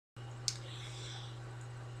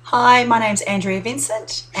Hi, my name's Andrea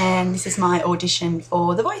Vincent and this is my audition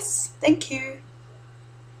for The Voice. Thank you.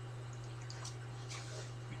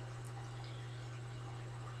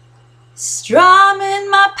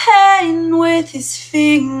 Strumming my pain with his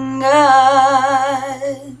fingers,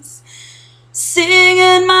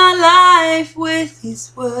 singing my life with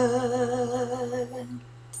his words,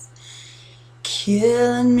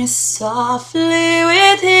 killing me softly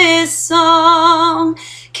with his song,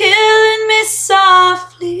 killing me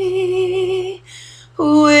softly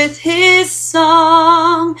with his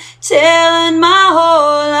song, telling my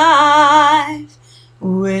whole life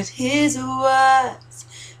with his words,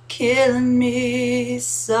 killing me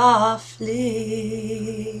softly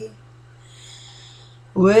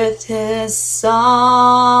with his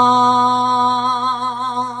song.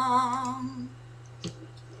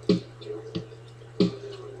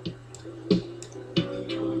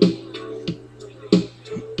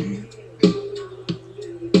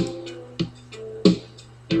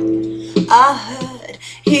 I heard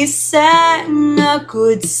he sang a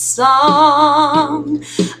good song.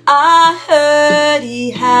 I heard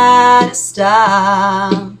he had a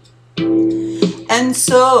style, and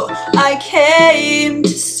so I came to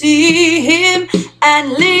see him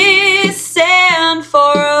and listen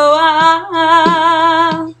for a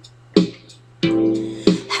while.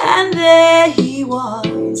 And there he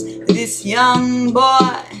was, this young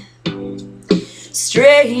boy,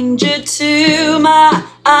 stranger to my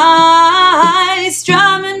eyes,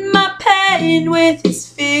 strumming my pain with his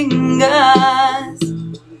fingers,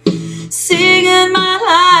 singing my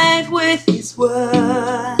life with his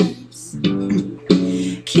words,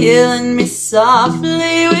 killing me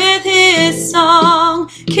softly with his song,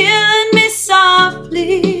 killing me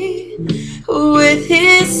softly with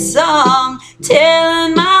his song,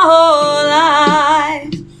 telling my whole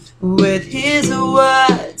life with his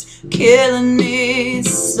words, killing me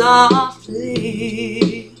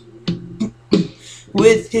softly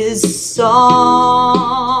with his song.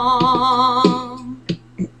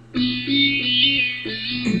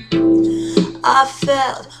 I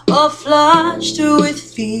felt all flushed with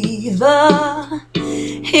fever,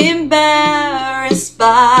 embarrassed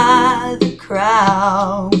by the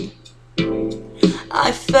crowd.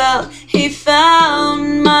 I felt he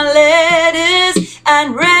found my letters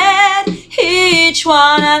and read each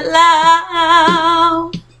one out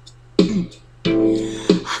loud.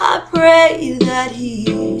 I prayed that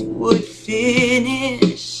he would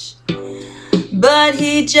finish, but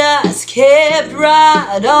he just kept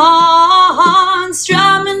right on,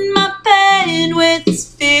 strumming my pain with his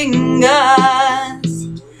fingers,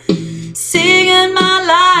 singing my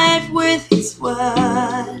life with his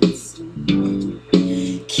words,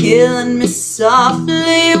 killing me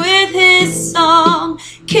softly with his song,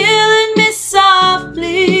 killing me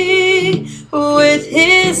softly with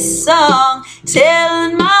his song,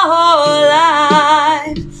 telling my whole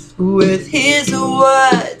life with his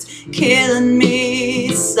words, killing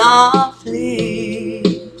me softly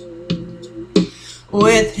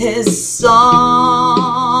with his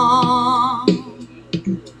song.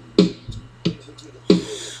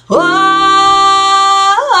 Whoa,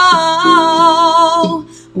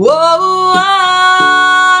 whoa,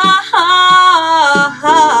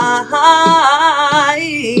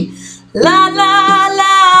 la la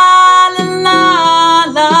la la la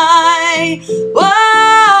la, whoa,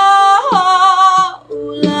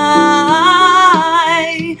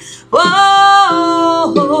 lie,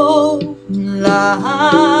 whoa,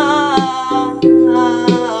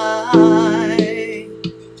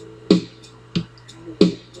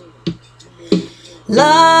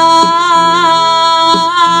 lie,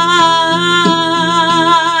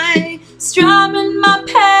 strumming my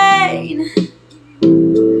pain,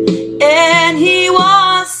 and he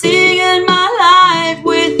was singing my life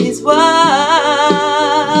with his words,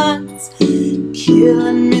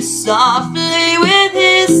 killing me softly with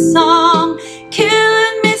his song,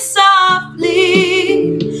 killing me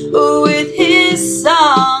softly with his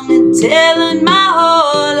song, and telling my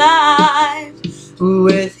whole life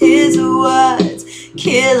with his words,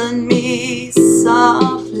 killing me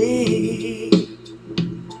softly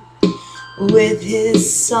with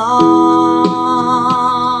his song,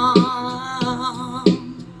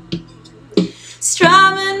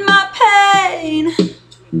 strumming my pain,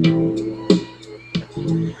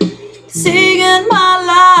 singing my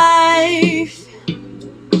life,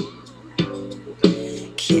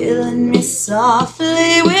 killing me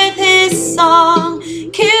softly with his song,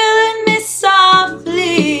 killing me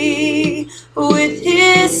softly with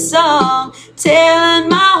his song, telling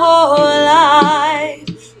my whole life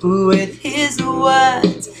with his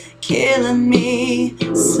words, killing me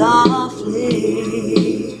softly.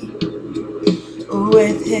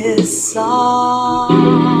 with his song.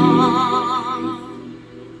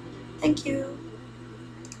 Thank you.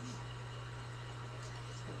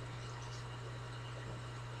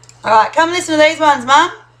 All right, come listen to these ones,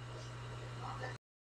 Mum.